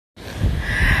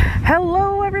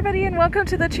Hello, everybody, and welcome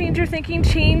to the Change Your Thinking,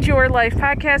 Change Your Life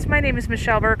podcast. My name is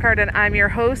Michelle Burkhardt, and I'm your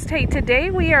host. Hey, today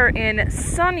we are in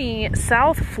sunny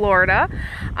South Florida.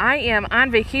 I am on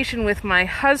vacation with my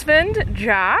husband,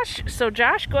 Josh. So,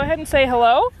 Josh, go ahead and say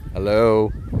hello.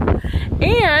 Hello.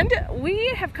 And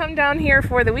we have come down here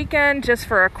for the weekend just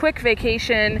for a quick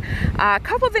vacation. A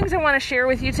couple of things I want to share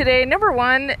with you today. Number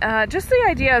one, just the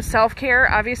idea of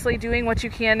self-care, obviously doing what you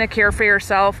can to care for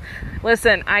yourself.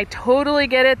 Listen, I totally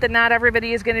get it that not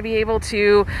everybody is going to be able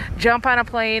to jump on a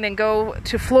plane and go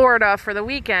to Florida for the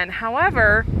weekend.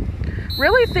 However,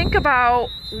 really think about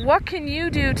what can you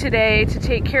do today to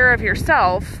take care of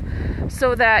yourself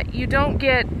so that you don't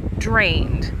get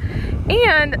drained.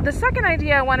 And the second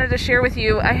idea I wanted to share with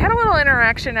you, I had a little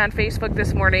interaction on Facebook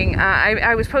this morning.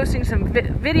 I was posting some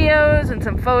videos and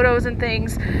some photos and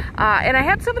things, and I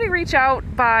had somebody reach out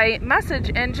by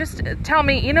message and just tell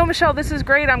me, you know, Michelle, this is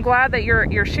great. I'm glad that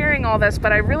you're sharing all this,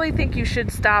 but I really think you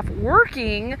should stop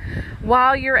working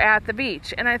while you're at the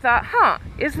beach. And I thought,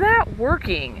 is that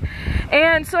working?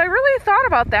 And so I really thought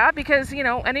about that because, you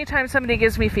know, anytime somebody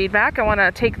gives me feedback, I want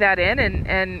to take that in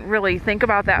and really think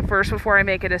about that first before I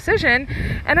make a decision.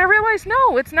 And I realized,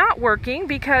 no, it's not working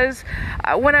because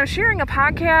when I'm sharing a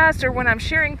podcast or when I'm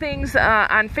sharing things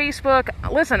on Facebook,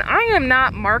 listen, I am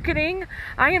not marketing.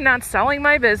 I am not selling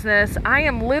my business. I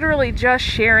am literally just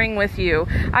sharing with you.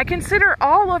 I consider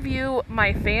all of you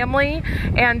my family.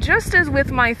 And just as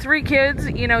with my 3 kids,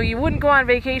 you know, you wouldn't go on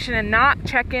vacation and not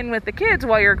check in with the kids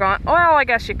while you're gone. Well, I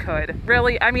guess you could.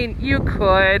 Really? I mean, you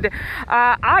could.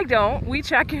 I don't. We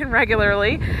check in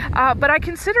regularly. But I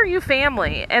consider you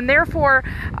family. And therefore,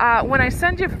 when I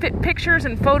send you pictures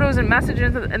and photos and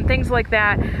messages and things like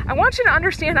that, I want you to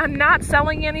understand I'm not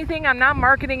selling anything. I'm not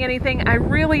marketing anything. I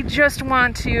really just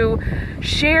want to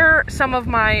share some of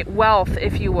my wealth,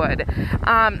 if you would.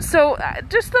 So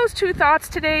just those 2 thoughts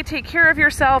today. Take care of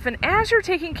yourself. And as you're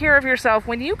taking care of yourself,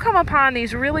 when you come upon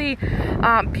these really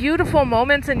beautiful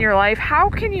moments in your life, how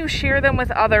can you share them with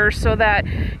others so that,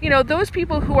 you know, those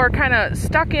people who are kind of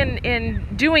stuck in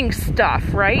doing stuff,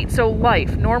 right? So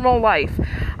life, normal life,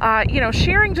 you know,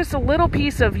 sharing just a little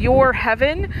piece of your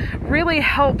heaven really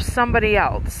helps somebody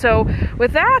else. So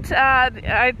with that,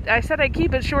 I said I'd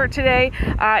keep it short today,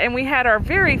 and we had our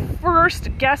very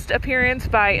first guest appearance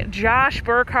by Josh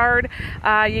Burkhardt.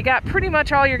 You got pretty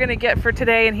much all you're going to get for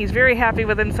today, and he's very happy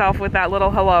with himself with that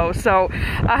little hello. So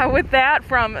with that,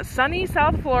 from sunny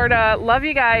South Florida, love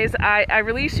you guys. I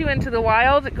release you into the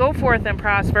wild. Go forth and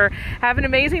prosper. Have an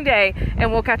amazing day,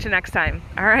 and we'll catch you next time.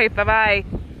 All right, bye-bye.